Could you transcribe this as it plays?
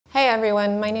Hey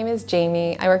everyone, my name is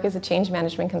Jamie. I work as a change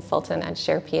management consultant at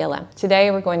Share PLM. Today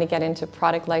we're going to get into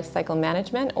product lifecycle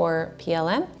management, or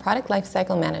PLM. Product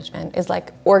lifecycle management is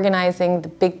like organizing the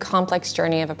big complex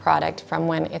journey of a product from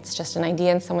when it's just an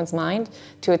idea in someone's mind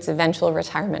to its eventual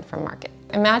retirement from market.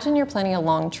 Imagine you're planning a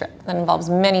long trip that involves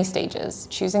many stages: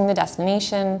 choosing the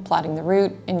destination, plotting the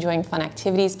route, enjoying fun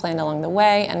activities planned along the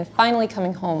way, and finally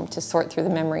coming home to sort through the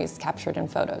memories captured in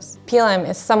photos. PLM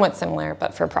is somewhat similar,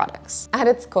 but for products. At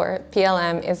its core,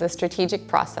 PLM is a strategic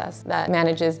process that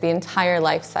manages the entire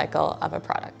life cycle of a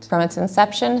product, from its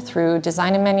inception through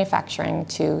design and manufacturing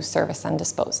to service and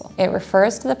disposal. It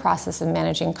refers to the process of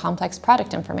managing complex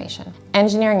product information,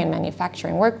 engineering and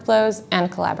manufacturing workflows,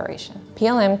 and collaboration.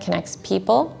 PLM connects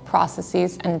people,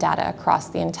 processes, and data across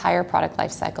the entire product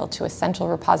lifecycle to a central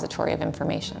repository of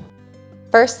information.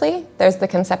 Firstly, there's the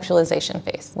conceptualization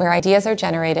phase, where ideas are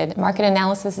generated, market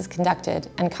analysis is conducted,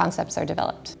 and concepts are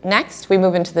developed. Next, we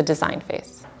move into the design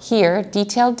phase. Here,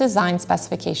 detailed design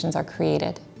specifications are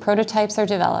created, prototypes are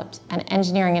developed, and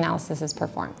engineering analysis is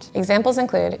performed. Examples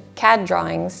include CAD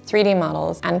drawings, 3D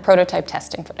models, and prototype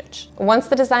testing footage. Once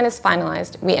the design is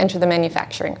finalized, we enter the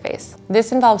manufacturing phase.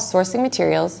 This involves sourcing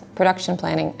materials, production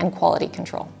planning, and quality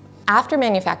control. After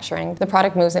manufacturing, the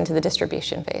product moves into the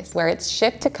distribution phase, where it's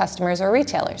shipped to customers or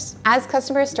retailers. As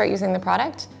customers start using the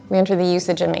product, we enter the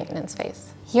usage and maintenance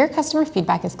phase. Here, customer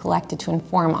feedback is collected to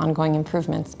inform ongoing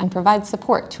improvements and provide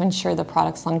support to ensure the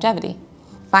product's longevity.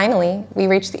 Finally, we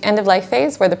reach the end-of-life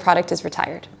phase where the product is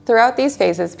retired. Throughout these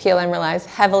phases, PLM relies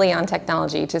heavily on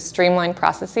technology to streamline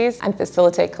processes and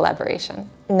facilitate collaboration.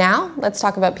 Now, let's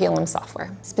talk about PLM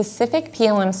software. Specific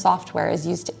PLM software is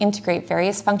used to integrate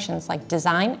various functions like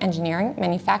design, engineering,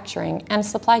 manufacturing, and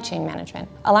supply chain management,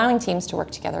 allowing teams to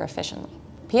work together efficiently.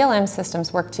 PLM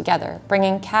systems work together,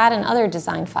 bringing CAD and other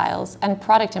design files and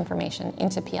product information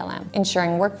into PLM,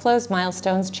 ensuring workflows,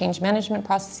 milestones, change management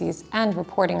processes, and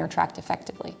reporting are tracked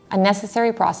effectively. A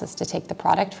necessary process to take the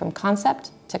product from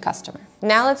concept to customer.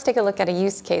 Now let's take a look at a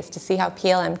use case to see how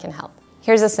PLM can help.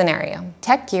 Here's a scenario.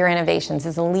 Tech Gear Innovations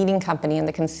is a leading company in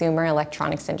the consumer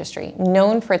electronics industry,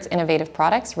 known for its innovative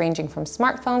products ranging from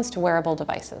smartphones to wearable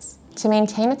devices. To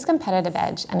maintain its competitive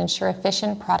edge and ensure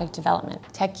efficient product development,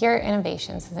 Tech Gear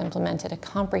Innovations has implemented a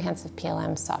comprehensive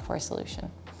PLM software solution.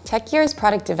 Tech Gear's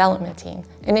product development team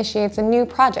initiates a new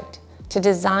project to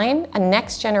design a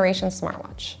next-generation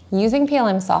smartwatch. Using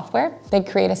PLM software, they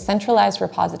create a centralized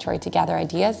repository to gather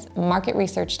ideas, market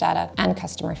research data, and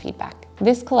customer feedback.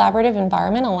 This collaborative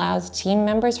environment allows team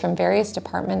members from various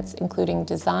departments, including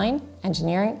design,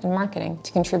 engineering, and marketing,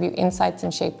 to contribute insights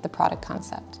and shape the product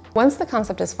concept. Once the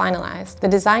concept is finalized, the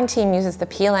design team uses the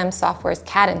PLM software's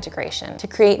CAD integration to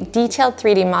create detailed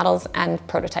 3D models and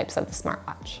prototypes of the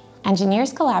smartwatch.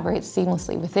 Engineers collaborate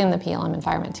seamlessly within the PLM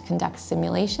environment to conduct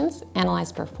simulations,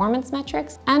 analyze performance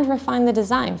metrics, and refine the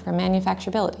design for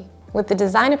manufacturability. With the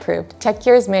design approved, Tech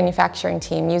Gear's manufacturing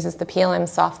team uses the PLM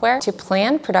software to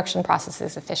plan production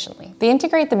processes efficiently. They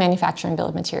integrate the manufacturing bill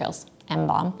of materials,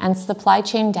 MBOM, and supply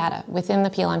chain data within the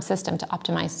PLM system to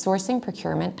optimize sourcing,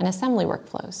 procurement, and assembly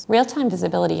workflows. Real-time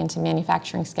visibility into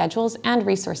manufacturing schedules and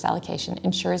resource allocation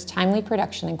ensures timely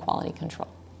production and quality control.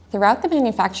 Throughout the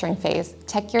manufacturing phase,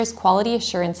 Tech Gear's quality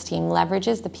assurance team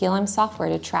leverages the PLM software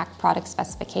to track product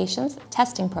specifications,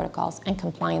 testing protocols, and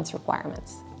compliance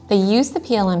requirements. They use the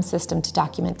PLM system to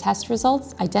document test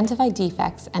results, identify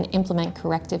defects, and implement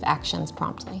corrective actions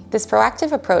promptly. This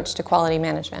proactive approach to quality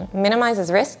management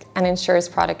minimizes risk and ensures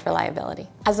product reliability.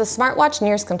 As the smartwatch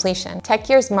nears completion, Tech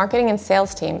Gear's marketing and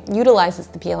sales team utilizes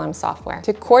the PLM software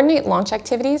to coordinate launch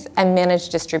activities and manage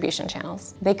distribution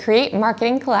channels. They create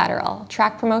marketing collateral,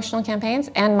 track promotional campaigns,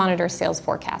 and monitor sales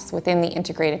forecasts within the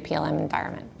integrated PLM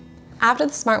environment. After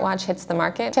the smartwatch hits the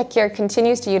market, Tech Gear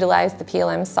continues to utilize the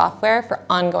PLM software for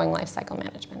ongoing lifecycle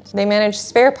management. They manage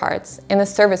spare parts in the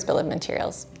service bill of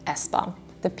materials, SBOM.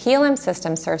 The PLM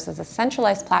system serves as a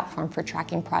centralized platform for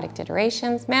tracking product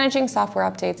iterations, managing software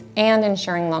updates, and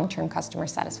ensuring long-term customer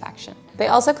satisfaction. They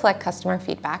also collect customer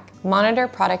feedback, monitor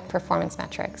product performance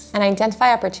metrics, and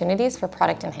identify opportunities for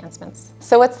product enhancements.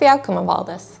 So what's the outcome of all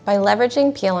this? By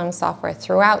leveraging PLM software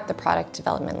throughout the product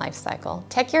development lifecycle,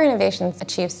 Tech Gear Innovations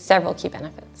achieves several key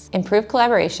benefits: improved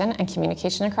collaboration and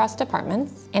communication across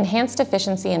departments, enhanced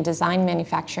efficiency in design,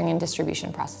 manufacturing, and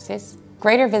distribution processes,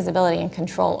 greater visibility and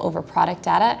control over product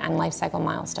data and lifecycle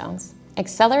milestones,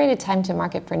 accelerated time to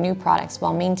market for new products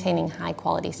while maintaining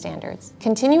high-quality standards,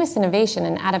 continuous innovation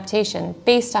and adaptation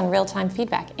based on real-time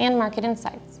feedback and market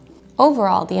insights.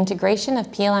 Overall, the integration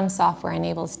of PLM software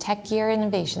enables Tech Gear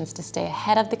Innovations to stay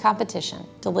ahead of the competition,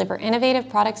 deliver innovative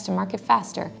products to market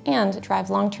faster, and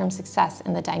drive long-term success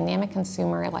in the dynamic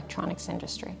consumer electronics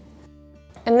industry.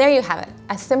 And there you have it,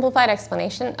 a simplified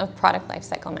explanation of product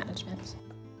lifecycle management.